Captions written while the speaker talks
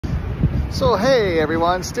So hey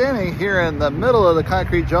everyone, standing here in the middle of the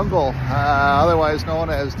concrete jungle, otherwise known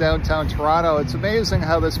as downtown Toronto. It's amazing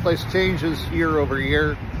how this place changes year over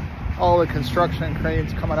year. All the construction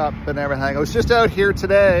cranes coming up and everything. I was just out here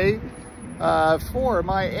today for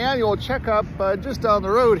my annual checkup just down the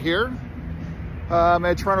road here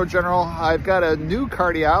at Toronto General. I've got a new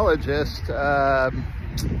cardiologist,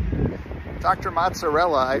 Dr.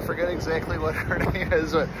 Mozzarella. I forget exactly what her name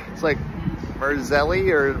is. It's like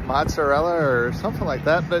Merzelli or mozzarella or something like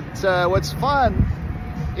that. But what's fun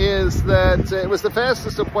is that it was the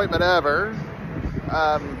fastest appointment ever.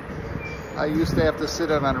 I used to have to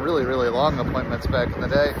sit in on really, really long appointments back in the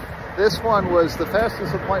day. This one was the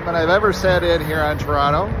fastest appointment I've ever sat in here on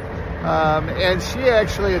Toronto. And she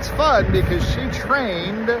actually, it's fun because she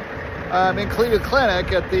trained in Cleveland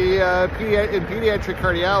Clinic at the in pediatric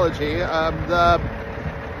cardiology.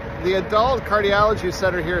 The adult cardiology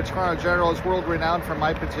center here at Toronto General is world renowned for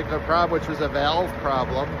my particular problem, which was a valve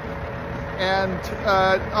problem. And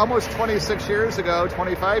almost 26 years ago,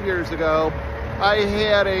 25 years ago, I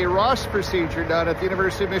had a Ross procedure done at the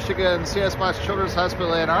University of Michigan C.S. Moss Children's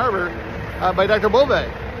Hospital in Ann Arbor by Dr. Bove.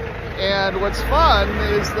 And what's fun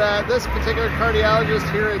is that this particular cardiologist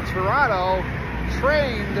here in Toronto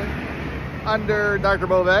trained under Dr.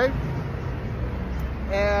 Bove,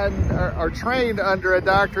 and are trained under a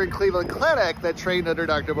doctor in Cleveland Clinic that trained under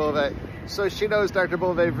Dr. Bove. So she knows Dr.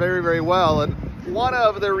 Bove very, very well. And one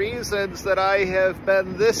of the reasons that I have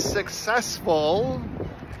been this successful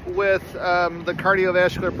with the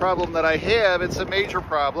cardiovascular problem that I have, it's a major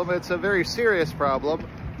problem, it's a very serious problem,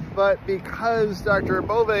 but because Dr.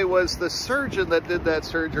 Bove was the surgeon that did that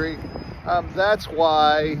surgery, that's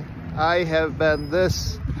why I have been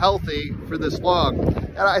this healthy for this long.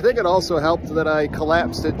 And I think it also helped that I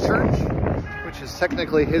collapsed in church, which is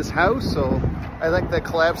technically his house. So I think that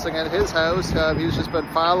collapsing in his house, he's just been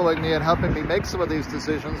following me and helping me make some of these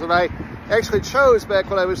decisions. And I actually chose back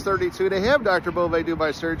when I was 32 to have Dr. Bove do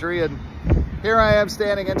my surgery. And here I am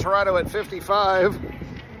standing in Toronto at 55,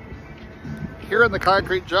 here in the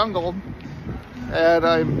concrete jungle, and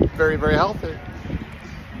I'm very, very healthy.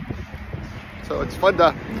 So it's fun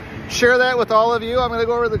to share that with all of you. I'm going to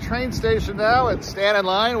go over to the train station now and stand in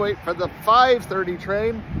line, wait for the 5:30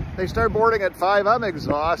 train. They start boarding at 5. I'm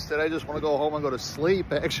exhausted. I just want to go home and go to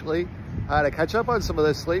sleep, actually, to catch up on some of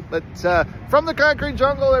this sleep. But from the concrete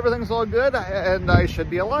jungle, everything's all good, and I should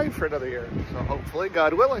be alive for another year. So hopefully,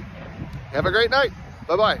 God willing. Have a great night.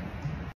 Bye-bye.